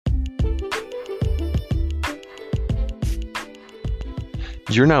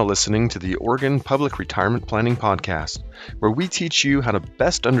You're now listening to the Oregon Public Retirement Planning Podcast, where we teach you how to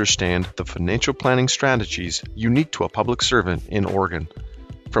best understand the financial planning strategies unique to a public servant in Oregon.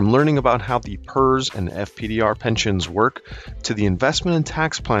 From learning about how the PERS and FPDR pensions work to the investment and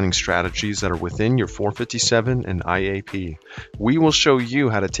tax planning strategies that are within your 457 and IAP, we will show you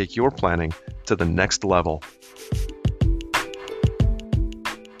how to take your planning to the next level.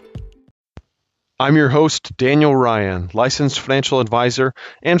 I'm your host, Daniel Ryan, licensed financial advisor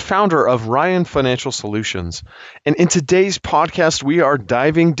and founder of Ryan Financial Solutions. And in today's podcast, we are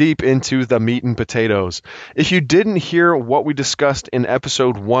diving deep into the meat and potatoes. If you didn't hear what we discussed in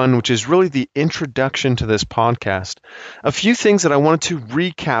episode 1, which is really the introduction to this podcast, a few things that I wanted to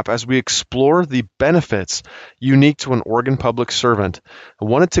recap as we explore the benefits unique to an Oregon public servant. I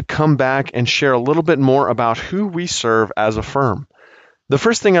wanted to come back and share a little bit more about who we serve as a firm. The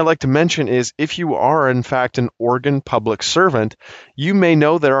first thing I'd like to mention is if you are, in fact, an Oregon public servant, you may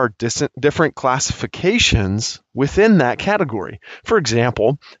know there are different classifications within that category. For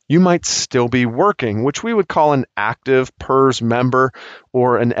example, you might still be working, which we would call an active PERS member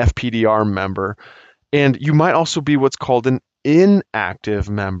or an FPDR member. And you might also be what's called an inactive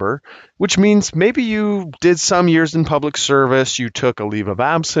member, which means maybe you did some years in public service, you took a leave of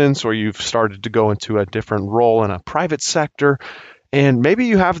absence, or you've started to go into a different role in a private sector. And maybe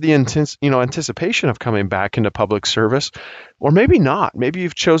you have the anticipation of coming back into public service, or maybe not. Maybe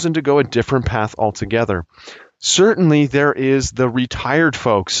you've chosen to go a different path altogether. Certainly, there is the retired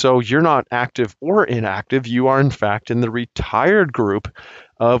folks. So you're not active or inactive. You are, in fact, in the retired group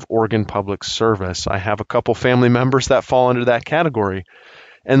of Oregon Public Service. I have a couple family members that fall under that category.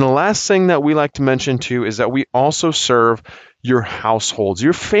 And the last thing that we like to mention, too, is that we also serve your households,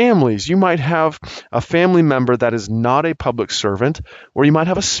 your families. You might have a family member that is not a public servant, or you might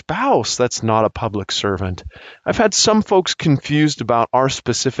have a spouse that's not a public servant. I've had some folks confused about our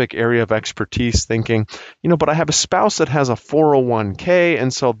specific area of expertise thinking, but I have a spouse that has a 401k,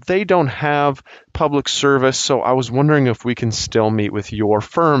 and so they don't have public service. So I was wondering if we can still meet with your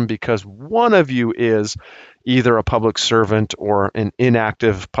firm because one of you is either a public servant or an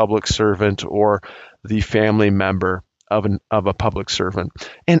inactive public servant or the family member of a public servant.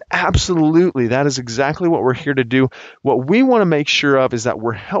 And absolutely, that is exactly what we're here to do. What we want to make sure of is that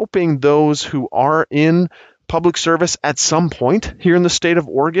we're helping those who are in public service at some point here in the state of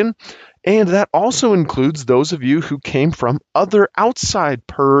Oregon. And that also includes those of you who came from other outside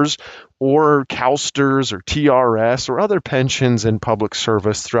PERS or CalSTRS or TRS or other pensions in public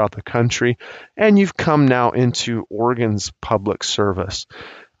service throughout the country. And you've come now into Oregon's public service.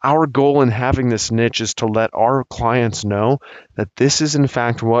 Our goal in having this niche is to let our clients know that this is in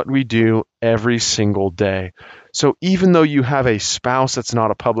fact what we do every single day. So even though you have a spouse that's not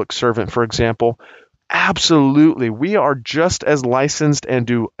a public servant, for example, absolutely, we are just as licensed and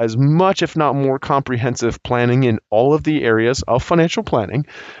do as much, if not more, comprehensive planning in all of the areas of financial planning.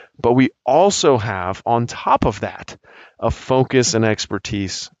 But we also have, on top of that, a focus and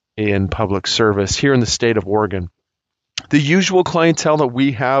expertise in public service here in the state of Oregon. The usual clientele that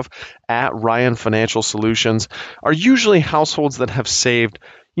we have at Ryan Financial Solutions are usually households that have saved,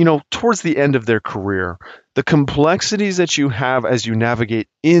 towards the end of their career. The complexities that you have as you navigate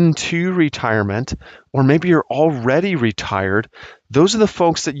into retirement, or maybe you're already retired, those are the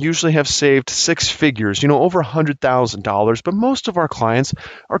folks that usually have saved six figures, over $100,000. But most of our clients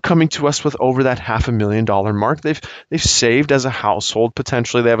are coming to us with over that $500,000 mark. They've saved as a household.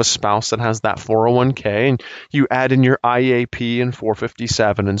 Potentially, they have a spouse that has that 401k, and you add in your IAP and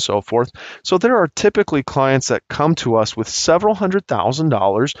 457 and so forth. So there are typically clients that come to us with several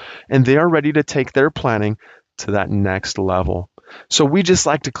 $100,000, and they are ready to take their planning to that next level. So we just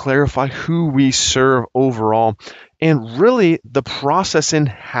like to clarify who we serve overall and really the process in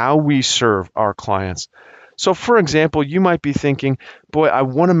how we serve our clients. So for example, you might be thinking, boy, I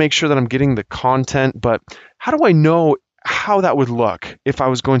want to make sure that I'm getting the content, but how do I know how that would look if I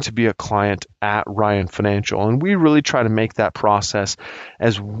was going to be a client at Ryan Financial? And we really try to make that process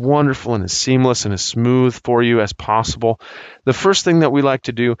as wonderful and as seamless and as smooth for you as possible. The first thing that we like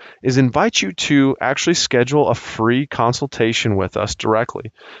to do is invite you to actually schedule a free consultation with us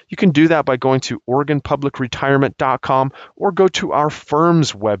directly. You can do that by going to OregonPublicRetirement.com or go to our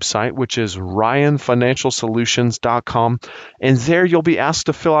firm's website, which is RyanFinancialSolutions.com. And there you'll be asked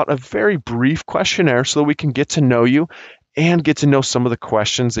to fill out a very brief questionnaire so that we can get to know you and get to know some of the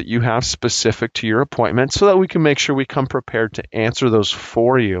questions that you have specific to your appointment so that we can make sure we come prepared to answer those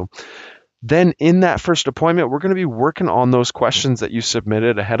for you. Then in that first appointment, we're going to be working on those questions that you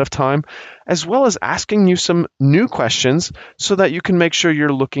submitted ahead of time, as well as asking you some new questions so that you can make sure you're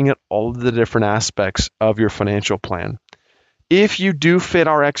looking at all of the different aspects of your financial plan. If you do fit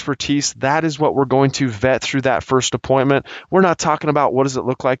our expertise, that is what we're going to vet through that first appointment. We're not talking about what does it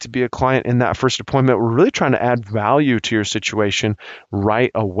look like to be a client in that first appointment. We're really trying to add value to your situation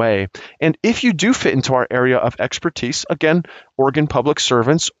right away. And if you do fit into our area of expertise, again, Oregon public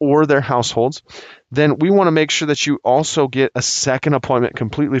servants or their households, then we want to make sure that you also get a second appointment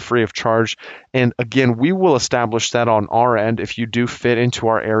completely free of charge. And again, we will establish that on our end if you do fit into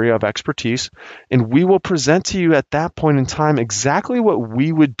our area of expertise. And we will present to you at that point in time exactly what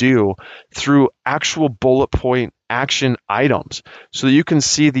we would do through actual bullet point action items so that you can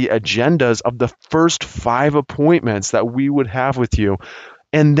see the agendas of the first 5 appointments that we would have with you.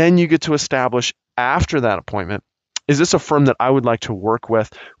 And then you get to establish after that appointment, is this a firm that I would like to work with,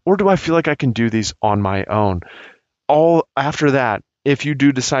 or do I feel like I can do these on my own? All after that, if you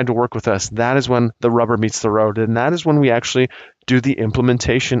do decide to work with us, that is when the rubber meets the road, and that is when we actually do the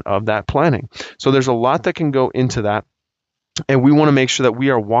implementation of that planning. So there's a lot that can go into that. And we want to make sure that we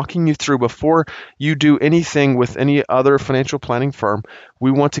are walking you through before you do anything with any other financial planning firm.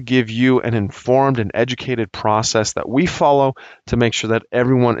 We want to give you an informed and educated process that we follow to make sure that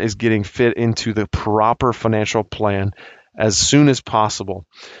everyone is getting fit into the proper financial plan as soon as possible.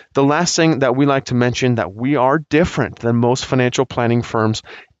 The last thing that we like to mention, that we are different than most financial planning firms,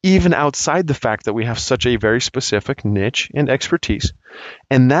 even outside the fact that we have such a very specific niche and expertise.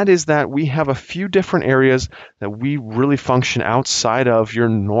 And that is that we have a few different areas that we really function outside of your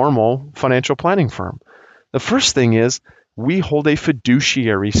normal financial planning firm. The first thing is we hold a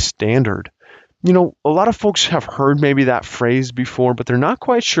fiduciary standard. You know, a lot of folks have heard maybe that phrase before, but they're not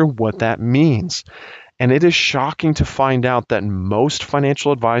quite sure what that means. And it is shocking to find out that most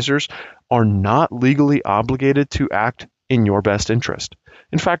financial advisors are not legally obligated to act in your best interest.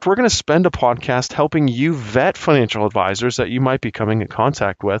 In fact, we're going to spend a podcast helping you vet financial advisors that you might be coming in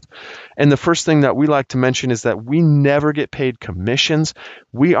contact with. And the first thing that we like to mention is that we never get paid commissions.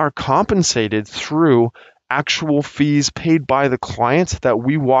 We are compensated through actual fees paid by the client that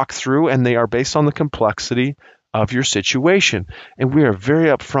we walk through, and they are based on the complexity of your situation. And we are very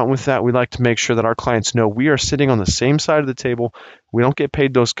upfront with that. We like to make sure that our clients know we are sitting on the same side of the table. We don't get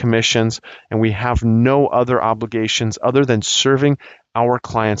paid those commissions, and we have no other obligations other than serving our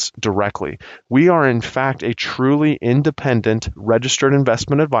clients directly. We are, in fact, a truly independent registered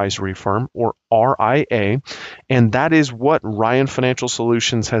investment advisory firm, or RIA, and that is what Ryan Financial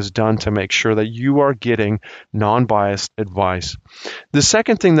Solutions has done to make sure that you are getting non-biased advice. The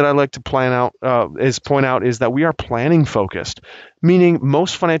second thing that I like to point out is that we are planning focused, meaning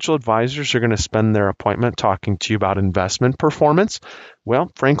most financial advisors are going to spend their appointment talking to you about investment performance.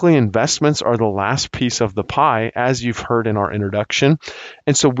 Well, frankly, investments are the last piece of the pie, as you've heard in our introduction.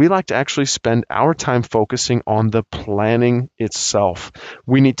 And so we like to actually spend our time focusing on the planning itself.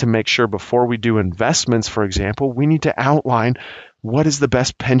 We need to make sure before we do investments, for example, we need to outline what is the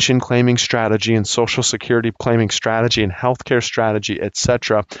best pension claiming strategy and Social Security claiming strategy and healthcare strategy,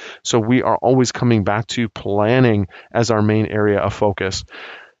 etc. So we are always coming back to planning as our main area of focus.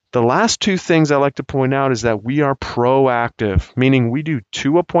 The last 2 things I like to point out is that we are proactive, meaning we do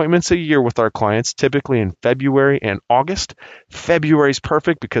 2 appointments a year with our clients, typically in February and August. February is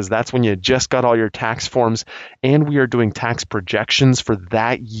perfect because that's when you just got all your tax forms, and we are doing tax projections for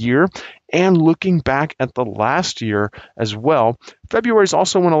that year and looking back at the last year as well. February is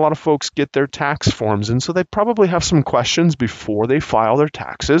also when a lot of folks get their tax forms, and so they probably have some questions before they file their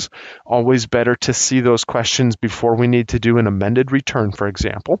taxes. Always better to see those questions before we need to do an amended return, for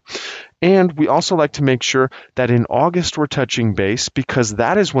example. And we also like to make sure that in August we're touching base because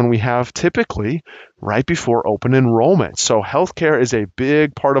that is when we have typically right before open enrollment. So healthcare is a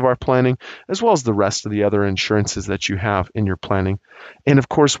big part of our planning, as well as the rest of the other insurances that you have in your planning. And of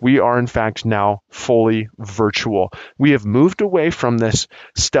course, we are in fact now fully virtual. We have moved away from this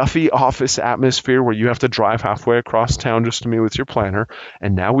stuffy office atmosphere where you have to drive halfway across town just to meet with your planner.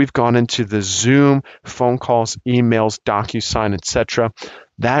 And now we've gone into the Zoom, phone calls, emails, DocuSign, etc.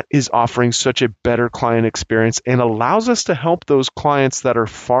 That is offering such a better client experience and allows us to help those clients that are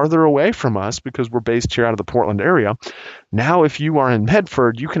farther away from us because we're based here out of the Portland area. Now, if you are in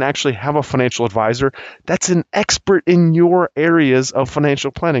Medford, you can actually have a financial advisor that's an expert in your areas of financial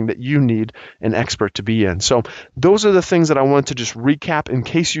planning that you need an expert to be in. So those are the things that I want to just recap in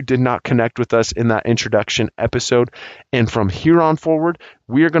case you did not connect with us in that introduction episode. And from here on forward,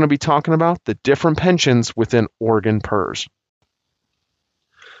 we are going to be talking about the different pensions within Oregon PERS.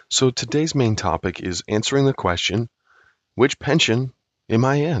 So today's main topic is answering the question, which pension am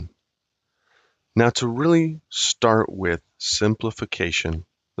I in? Now, to really start with simplification,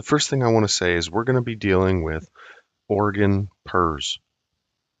 the first thing I want to say is we're going to be dealing with Oregon PERS.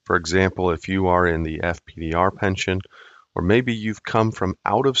 For example, if you are in the FPDR pension Or maybe you've come from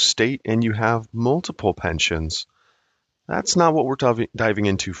out of state and you have multiple pensions. That's not what we're diving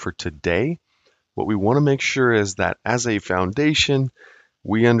into for today. What we want to make sure is that as a foundation,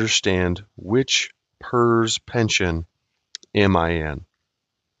 we understand which PERS pension am I in.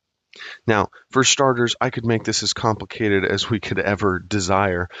 Now, for starters, I could make this as complicated as we could ever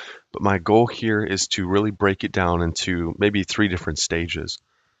desire, but my goal here is to really break it down into maybe 3 different stages.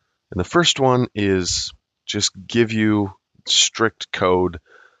 And the first one is just give you strict code,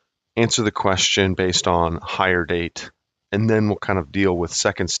 answer the question based on hire date, and then we'll kind of deal with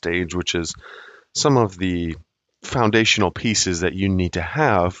second stage, which is some of the foundational pieces that you need to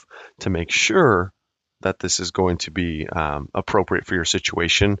have to make sure that this is going to be appropriate for your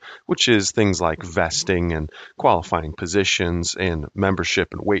situation, which is things like vesting and qualifying positions and membership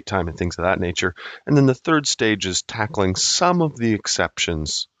and wait time and things of that nature. And then the third stage is tackling some of the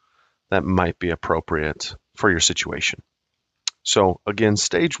exceptions that might be appropriate for your situation. So again,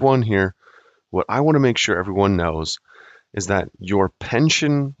 stage 1 here, what I want to make sure everyone knows is that your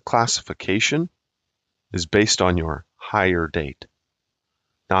pension classification is based on your hire date.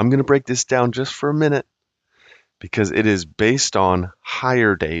 Now I'm going to break this down just for a minute because it is based on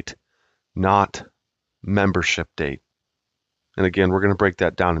hire date, not membership date. And again, we're going to break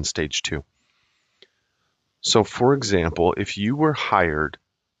that down in stage 2. So for example, if you were hired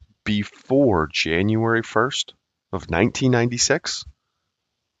before January 1st of 1996,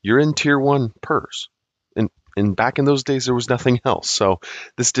 you're in Tier 1 PERS. And back in those days, there was nothing else. So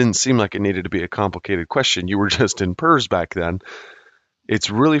this didn't seem like it needed to be a complicated question. You were just in PERS back then. It's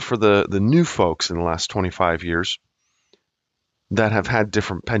really for the new folks in the last 25 years that have had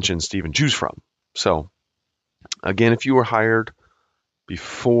different pensions to even choose from. So again, if you were hired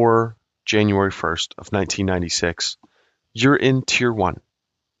before January 1st of 1996, you're in Tier 1.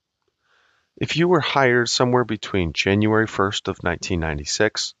 If you were hired somewhere between January 1st of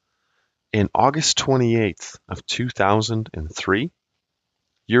 1996 and August 28th of 2003,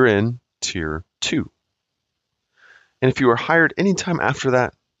 you're in Tier 2. And if you were hired anytime after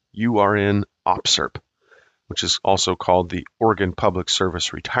that, you are in OPSRP, which is also called the Oregon Public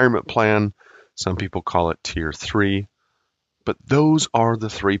Service Retirement Plan. Some people call it Tier 3. But those are the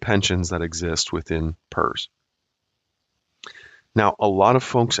 3 pensions that exist within PERS. Now, a lot of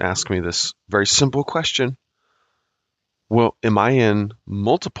folks ask me this very simple question. Well, am I in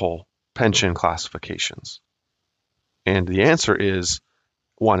multiple pension classifications? And the answer is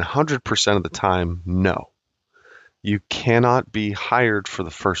 100% of the time, no. You cannot be hired for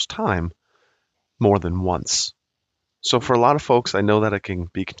the first time more than once. So for a lot of folks, I know that it can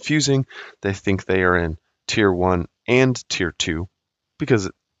be confusing. They think they are in Tier 1 and Tier 2 because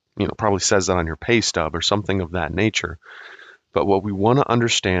it probably says that on your pay stub or something of that nature. But what we want to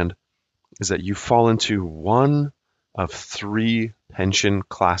understand is that you fall into one of 3 pension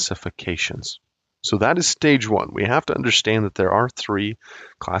classifications. So that is stage 1. We have to understand that there are 3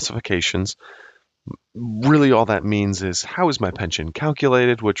 classifications. Really all that means is how is my pension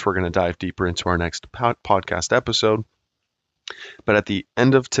calculated, which we're going to dive deeper into our next podcast episode. But at the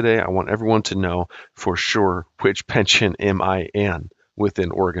end of today, I want everyone to know for sure which pension am I in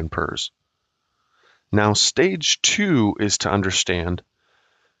within Oregon PERS. Now, stage 2 is to understand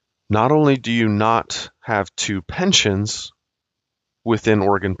not only do you not have 2 pensions within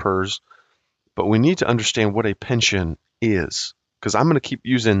Oregon PERS, but we need to understand what a pension is, because I'm going to keep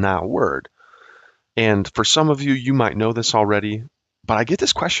using that word. And for some of you, you might know this already, but I get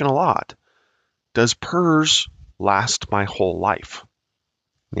this question a lot. Does PERS last my whole life?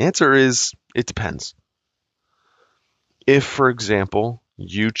 The answer is, it depends. If, for example,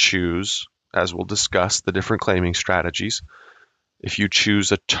 you choose, as we'll discuss, the different claiming strategies, if you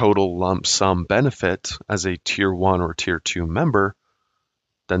choose a total lump sum benefit as a Tier 1 or Tier 2 member,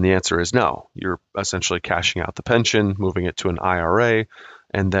 then the answer is no. You're essentially cashing out the pension, moving it to an IRA,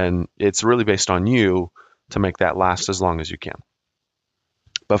 and then it's really based on you to make that last as long as you can.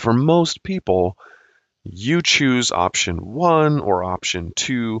 But for most people, you choose option 1 or option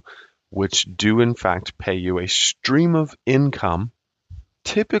 2, which do in fact pay you a stream of income,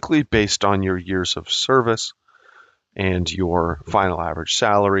 typically based on your years of service and your final average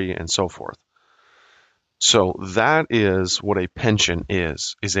salary and so forth. So that is what a pension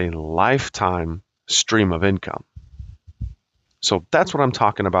is a lifetime stream of income. So that's what I'm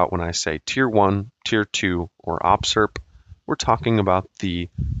talking about when I say Tier 1, Tier 2, or OPSRP. We're talking about the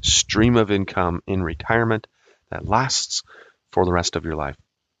stream of income in retirement that lasts for the rest of your life.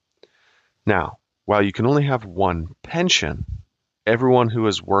 Now, while you can only have 1 pension, everyone who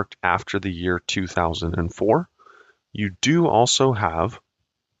has worked after the year 2004, you do also have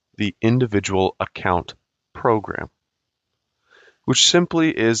the individual account program. which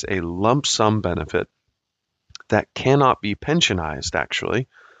simply is a lump sum benefit that cannot be pensionized, actually,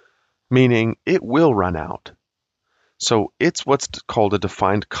 meaning it will run out. So it's what's called a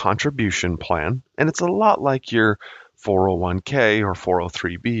defined contribution plan, and it's a lot like your 401k or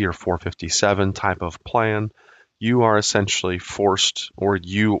 403b or 457 type of plan. You are essentially forced, or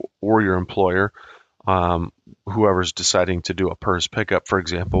you or your employer, whoever's deciding to do a PERS pickup, for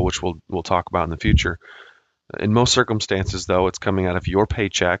example, which we'll talk about in the future. In most circumstances, though, it's coming out of your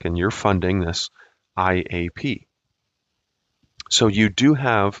paycheck and you're funding this IAP. So you do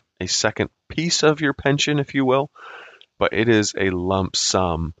have a second piece of your pension, if you will, but it is a lump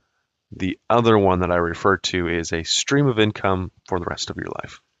sum. The other one that I refer to is a stream of income for the rest of your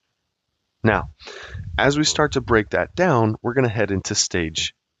life. Now, as we start to break that down, we're going to head into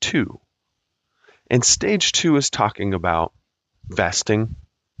stage 2. And stage 2 is talking about vesting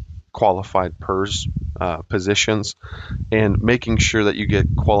qualified PERS positions and making sure that you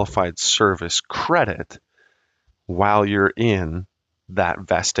get qualified service credit while you're in that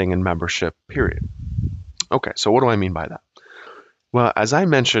vesting and membership period. Okay, so what do I mean by that? Well, as I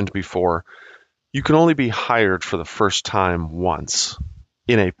mentioned before, you can only be hired for the first time once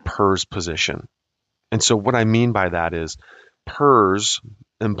in a PERS position. And so what I mean by that is PERS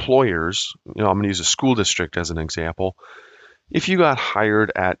employers, I'm going to use a school district as an example. If you got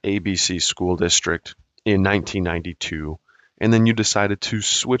hired at ABC School District in 1992, and then you decided to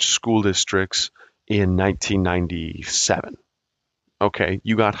switch school districts in 1997, okay,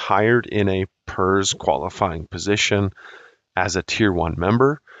 you got hired in a PERS qualifying position as a Tier 1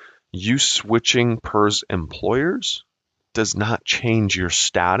 member. You switching PERS employers does not change your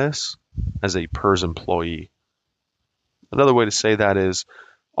status as a PERS employee. Another way to say that is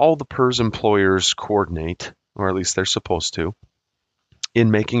all the PERS employers coordinate, or at least they're supposed to,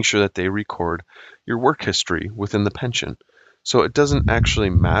 in making sure that they record your work history within the pension. So it doesn't actually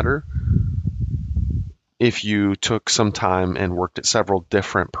matter if you took some time and worked at several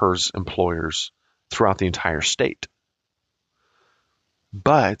different PERS employers throughout the entire state.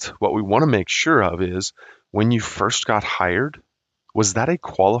 But what we want to make sure of is when you first got hired, was that a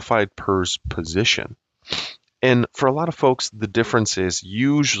qualified PERS position? And for a lot of folks, the difference is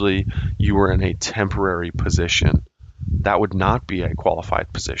usually you were in a temporary position. That would not be a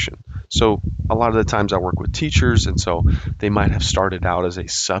qualified position. So a lot of the times I work with teachers, and so they might have started out as a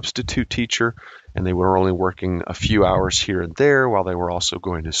substitute teacher, and they were only working a few hours here and there while they were also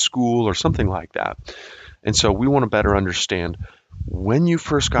going to school or something like that. And so we want to better understand, when you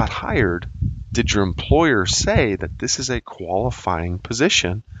first got hired, did your employer say that this is a qualifying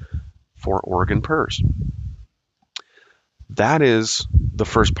position for Oregon PERS? That is the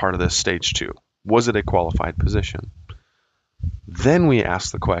first part of this stage 2. Was it a qualified position? Then we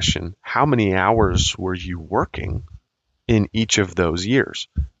ask the question, how many hours were you working in each of those years?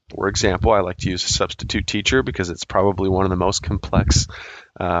 For example, I like to use a substitute teacher because it's probably one of the most complex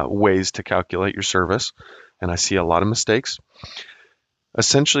ways to calculate your service, and I see a lot of mistakes.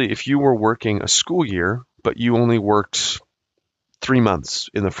 Essentially, if you were working a school year, but you only worked 3 months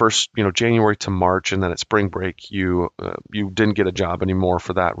in the first, January to March, and then at spring break, you didn't get a job anymore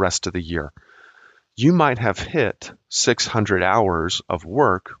for that rest of the year. You might have hit 600 hours of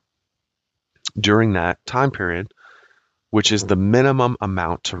work during that time period, which is the minimum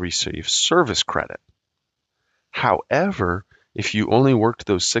amount to receive service credit. However, if you only worked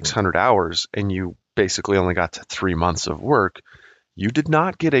those 600 hours and you basically only got to 3 months of work, you did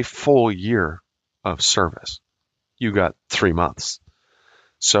not get a full year of service. You got 3 months.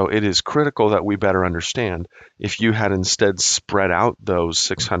 So it is critical that we better understand, if you had instead spread out those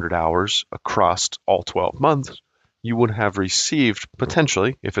 600 hours across all 12 months, you would have received,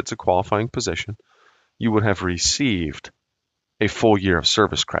 potentially, if it's a qualifying position, you would have received a full year of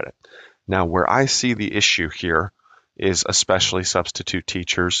service credit. Now, where I see the issue here is especially substitute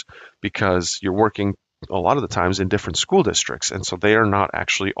teachers, because you're working a lot of the times in different school districts, and so they are not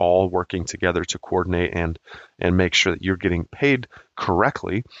actually all working together to coordinate and make sure that you're getting paid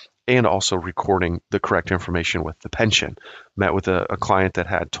correctly and also recording the correct information with the pension. Met with a client that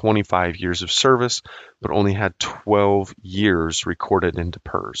had 25 years of service but only had 12 years recorded into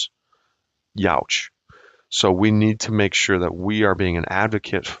PERS. Youch. So we need to make sure that we are being an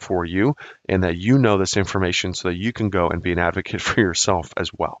advocate for you and that you know this information so that you can go and be an advocate for yourself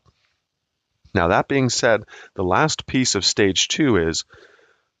as well. Now, that being said, the last piece of stage 2 is,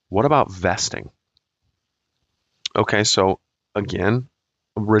 what about vesting? Okay, so again,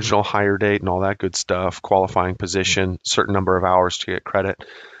 original hire date and all that good stuff, qualifying position, certain number of hours to get credit.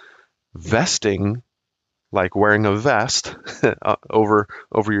 Vesting, like wearing a vest over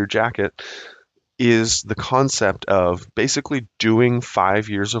your jacket, is the concept of basically doing 5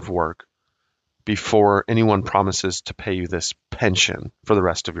 years of work before anyone promises to pay you this pension for the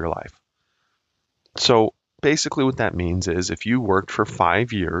rest of your life. So basically what that means is if you worked for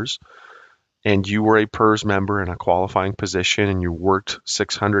 5 years and you were a PERS member in a qualifying position and you worked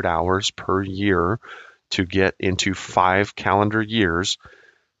 600 hours per year to get into 5 calendar years,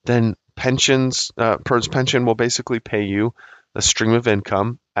 then PERS pension will basically pay you a stream of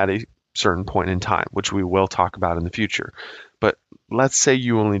income at a certain point in time, which we will talk about in the future. But let's say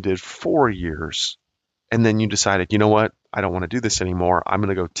you only did 4 years and then you decided, you know what, I don't want to do this anymore. I'm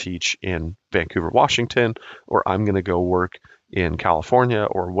going to go teach in Vancouver, Washington, or I'm going to go work in California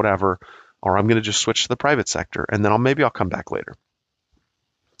or whatever, or I'm going to just switch to the private sector and then maybe I'll come back later.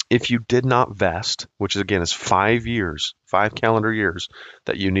 If you did not vest, which again is 5 years, 5 calendar years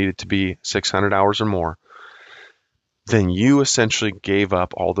that you needed to be 600 hours or more, then you essentially gave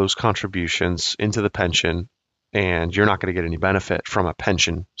up all those contributions into the pension and you're not going to get any benefit from a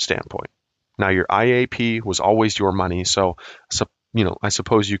pension standpoint. Now, your IAP was always your money, so I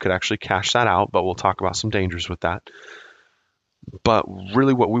suppose you could actually cash that out, but we'll talk about some dangers with that. But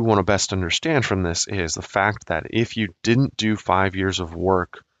really what we want to best understand from this is the fact that if you didn't do 5 years of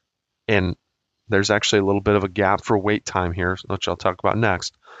work, and there's actually a little bit of a gap for wait time here, which I'll talk about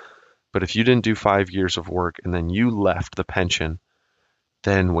next, but if you didn't do 5 years of work and then you left the pension,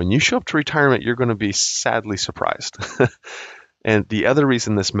 then when you show up to retirement, you're going to be sadly surprised. And the other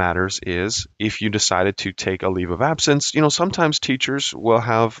reason this matters is if you decided to take a leave of absence, sometimes teachers will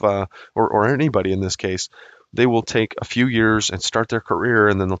have, or anybody in this case, they will take a few years and start their career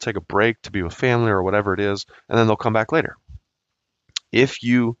and then they'll take a break to be with family or whatever it is, and then they'll come back later. If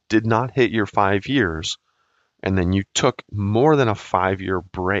you did not hit your 5 years and then you took more than a 5-year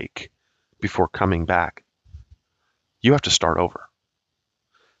break before coming back, you have to start over.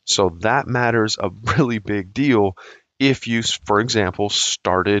 So that matters a really big deal. If you, for example,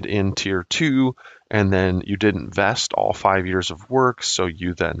 started in Tier 2 and then you didn't vest all 5 years of work, so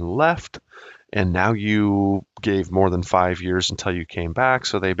you then left, and now you gave more than 5 years until you came back,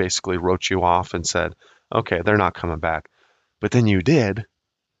 so they basically wrote you off and said, okay, they're not coming back. But then you did.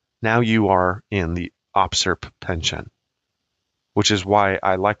 Now you are in the OPSRP pension, which is why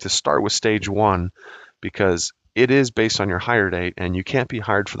I like to start with stage 1, because it is based on your hire date, and you can't be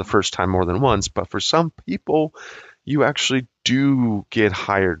hired for the first time more than once, but for some people, you actually do get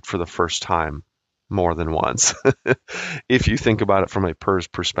hired for the first time more than once, if you think about it from a PERS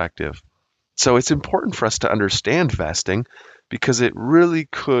perspective. So it's important for us to understand vesting, because it really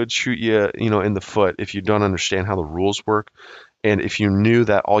could shoot you, in the foot if you don't understand how the rules work. And if you knew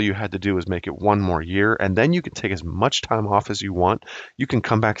that all you had to do was make it 1 more year, and then you can take as much time off as you want, you can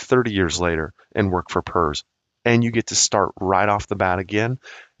come back 30 years later and work for PERS. And you get to start right off the bat again.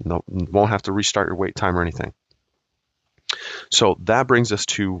 You won't have to restart your wait time or anything. So that brings us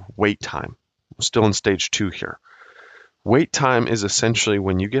to wait time. We're still in stage 2 here. Wait time is essentially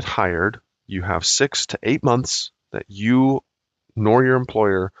when you get hired, you have 6 to 8 months that you nor your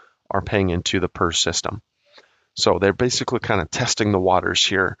employer are paying into the PERS system. So they're basically kind of testing the waters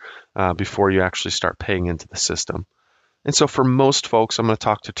here before you actually start paying into the system. And so for most folks, I'm going to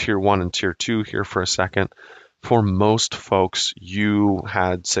talk to Tier 1 and Tier 2 here for a second. For most folks, you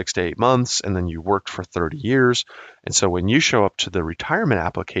had 6 to 8 months and then you worked for 30 years. And so when you show up to the retirement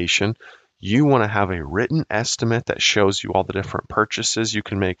application, you want to have a written estimate that shows you all the different purchases you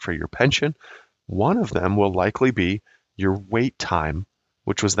can make for your pension. One of them will likely be your wait time,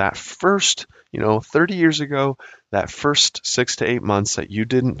 which was that first, 30 years ago, that first 6 to 8 months that you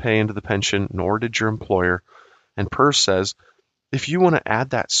didn't pay into the pension, nor did your employer. And PERS says, if you want to add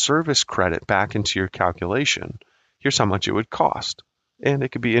that service credit back into your calculation, here's how much it would cost. And it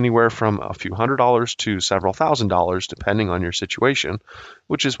could be anywhere from a few $100s to several $1,000s, depending on your situation,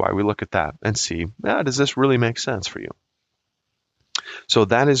 which is why we look at that and see, does this really make sense for you? So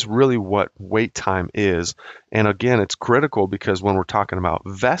that is really what wait time is. And again, it's critical because when we're talking about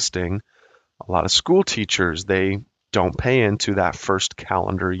vesting, a lot of school teachers, they don't pay into that first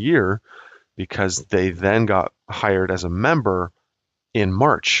calendar year because they then got hired as a member in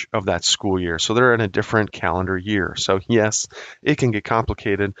March of that school year. So they're in a different calendar year. So yes, it can get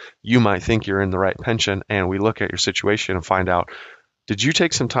complicated. You might think you're in the right pension, and we look at your situation and find out, did you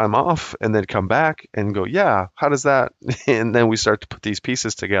take some time off and then come back and go, yeah, how does that? And then we start to put these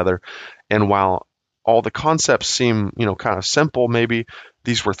pieces together. And while all the concepts seem, kind of simple, maybe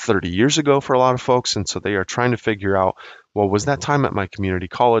these were 30 years ago for a lot of folks. And so they are trying to figure out, well, was that time at my community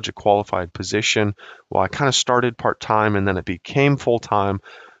college a qualified position? Well, I kind of started part-time and then it became full-time.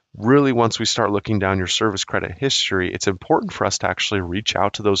 Really, once we start looking down your service credit history, it's important for us to actually reach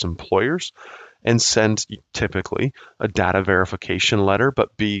out to those employers and send typically a data verification letter,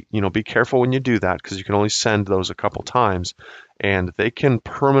 but be careful when you do that, because you can only send those a couple times and they can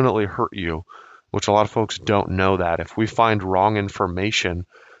permanently hurt you, which a lot of folks don't know. That if we find wrong information,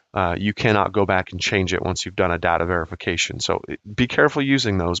 you cannot go back and change it once you've done a data verification. So be careful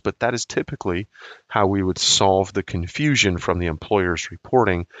using those, but that is typically how we would solve the confusion from the employer's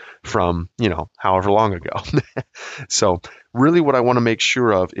reporting from, however long ago. So really what I want to make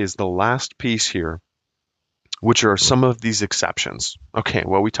sure of is the last piece here, which are some of these exceptions. Okay,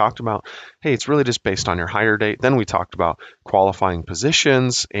 well, we talked about, hey, it's really just based on your hire date. Then we talked about qualifying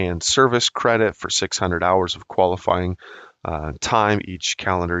positions and service credit for 600 hours of qualifying time each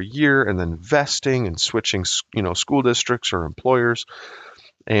calendar year, and then vesting and switching, school districts or employers,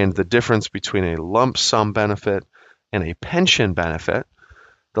 and the difference between a lump sum benefit and a pension benefit.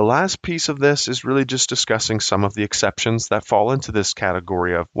 The last piece of this is really just discussing some of the exceptions that fall into this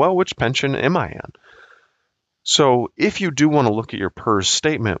category of, well, which pension am I in? So if you do want to look at your PERS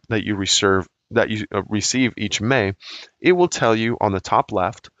statement that you receive each May, it will tell you on the top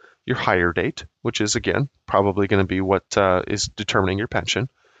left your hire date, which is, again, probably going to be what is determining your pension.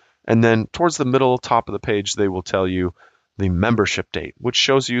 And then towards the middle top of the page, they will tell you the membership date, which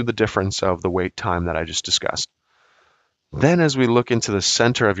shows you the difference of the wait time that I just discussed. Then as we look into the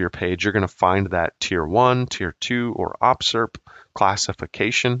center of your page, you're going to find that Tier 1, Tier 2, or OPSRP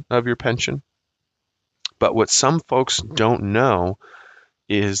classification of your pension. But what some folks don't know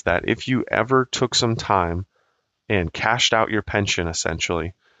is that if you ever took some time and cashed out your pension,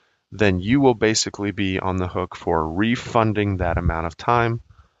 essentially, then you will basically be on the hook for refunding that amount of time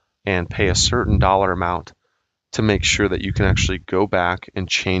and pay a certain dollar amount to make sure that you can actually go back and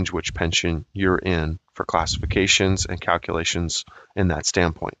change which pension you're in for classifications and calculations in that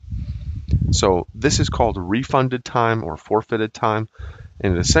standpoint. So this is called refunded time or forfeited time,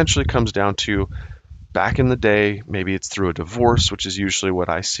 and it essentially comes down to, back in the day, maybe it's through a divorce, which is usually what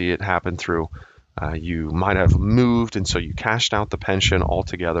I see it happen through. You might have moved, and so you cashed out the pension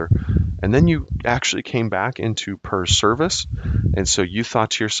altogether, and then you actually came back into PERS service, and so you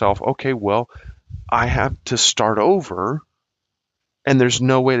thought to yourself, okay, well, I have to start over, and there's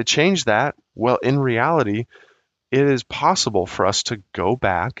no way to change that. Well, in reality, it is possible for us to go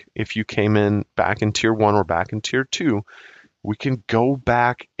back. If you came in back in Tier 1 or back in Tier 2, we can go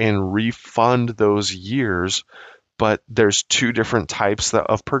back and refund those years. But there's two different types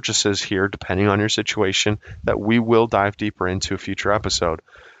of purchases here, depending on your situation, that we will dive deeper into a future episode.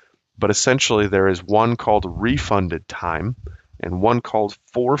 But essentially, there is one called refunded time and one called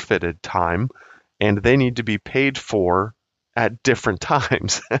forfeited time, and they need to be paid for at different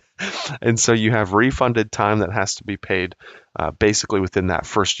times. And so you have refunded time that has to be paid basically within that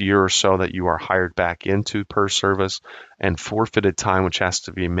first year or so that you are hired back into PERS service, and forfeited time, which has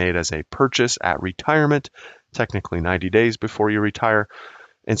to be made as a purchase at retirement, technically 90 days before you retire.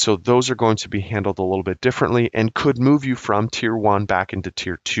 And so those are going to be handled a little bit differently and could move you from Tier 1 back into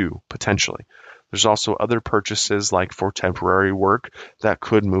Tier 2, potentially. There's also other purchases, like for temporary work, that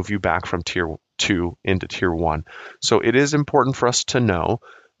could move you back from Tier 2 into Tier 1. So it is important for us to know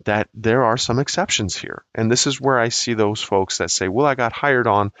that there are some exceptions here. And this is where I see those folks that say, well, I got hired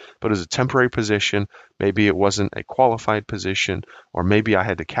on, but it was a temporary position. Maybe it wasn't a qualified position, or maybe I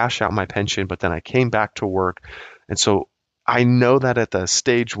had to cash out my pension, but then I came back to work. And so I know that at the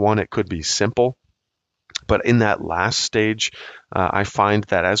stage 1, it could be simple. But in that last stage, I find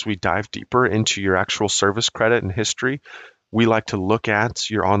that as we dive deeper into your actual service credit and history, we like to look at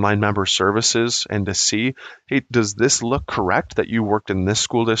your online member services and to see, hey, does this look correct that you worked in this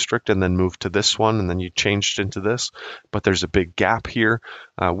school district and then moved to this one and then you changed into this, but there's a big gap here.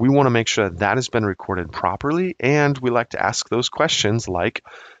 We want to make sure that that has been recorded properly, and we like to ask those questions like,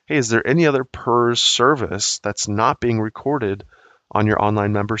 hey, is there any other PERS service that's not being recorded on your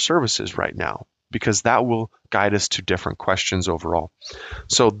online member services right now? Because that will guide us to different questions overall.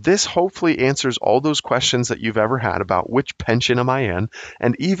 So this hopefully answers all those questions that you've ever had about which pension am I in.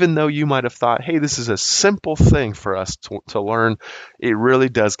 And even though you might have thought, hey, this is a simple thing for us to learn, it really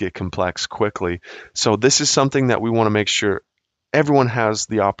does get complex quickly. So this is something that we want to make sure everyone has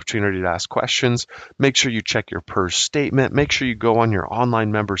the opportunity to ask questions. Make sure you check your PERS statement. Make sure you go on your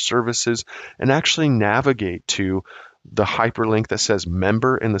online member services and actually navigate to the hyperlink that says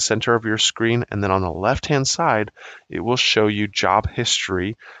member in the center of your screen, and then on the left hand side it will show you job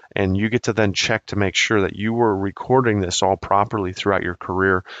history And you get to then check to make sure that you were recording this all properly throughout your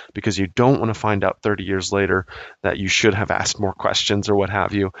career, because you don't want to find out 30 years later that you should have asked more questions or what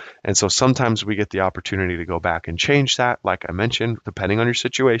have you. And so sometimes we get the opportunity to go back and change that, like I mentioned, depending on your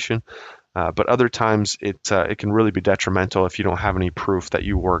situation. But other times it can really be detrimental if you don't have any proof that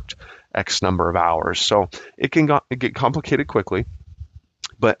you worked X number of hours. So it can get complicated quickly.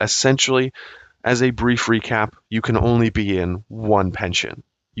 But essentially, as a brief recap, you can only be in one pension.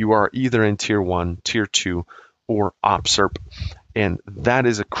 You are either in Tier 1, Tier 2, or OPSRP. And that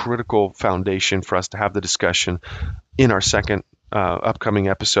is a critical foundation for us to have the discussion in our second upcoming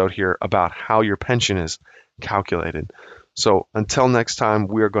episode here about how your pension is calculated. So until next time,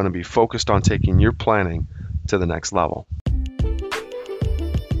 we are going to be focused on taking your planning to the next level.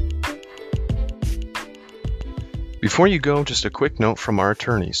 Before you go, just a quick note from our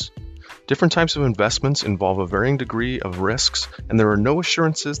attorneys. Different types of investments involve a varying degree of risks, and there are no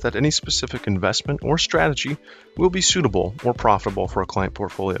assurances that any specific investment or strategy will be suitable or profitable for a client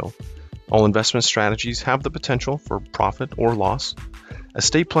portfolio. All investment strategies have the potential for profit or loss.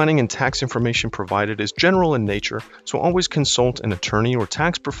 Estate planning and tax information provided is general in nature, so always consult an attorney or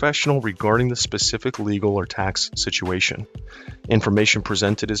tax professional regarding the specific legal or tax situation. Information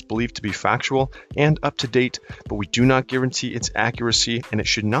presented is believed to be factual and up to date, but we do not guarantee its accuracy, and it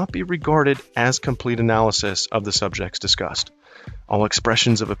should not be regarded as complete analysis of the subjects discussed. All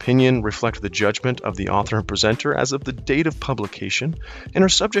expressions of opinion reflect the judgment of the author and presenter as of the date of publication and are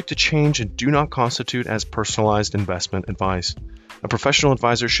subject to change and do not constitute as personalized investment advice. A professional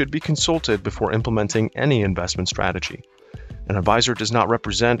advisor should be consulted before implementing any investment strategy. An advisor does not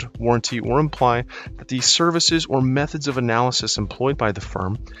represent, warranty, or imply that the services or methods of analysis employed by the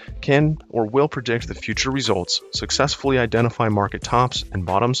firm can or will predict the future results, successfully identify market tops and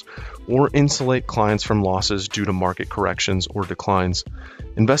bottoms, or insulate clients from losses due to market corrections or declines.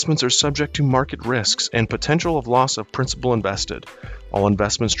 Investments are subject to market risks and potential of loss of principal invested. All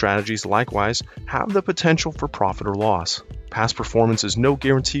investment strategies likewise have the potential for profit or loss. Past performance is no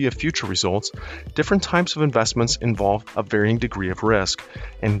guarantee of future results. Different types of investments involve a varying degree of risk,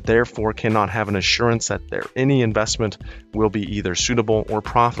 and therefore cannot have an assurance that any investment will be either suitable or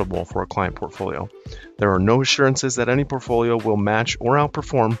profitable for a client portfolio. There are no assurances that any portfolio will match or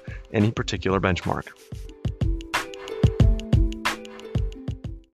outperform any particular benchmark.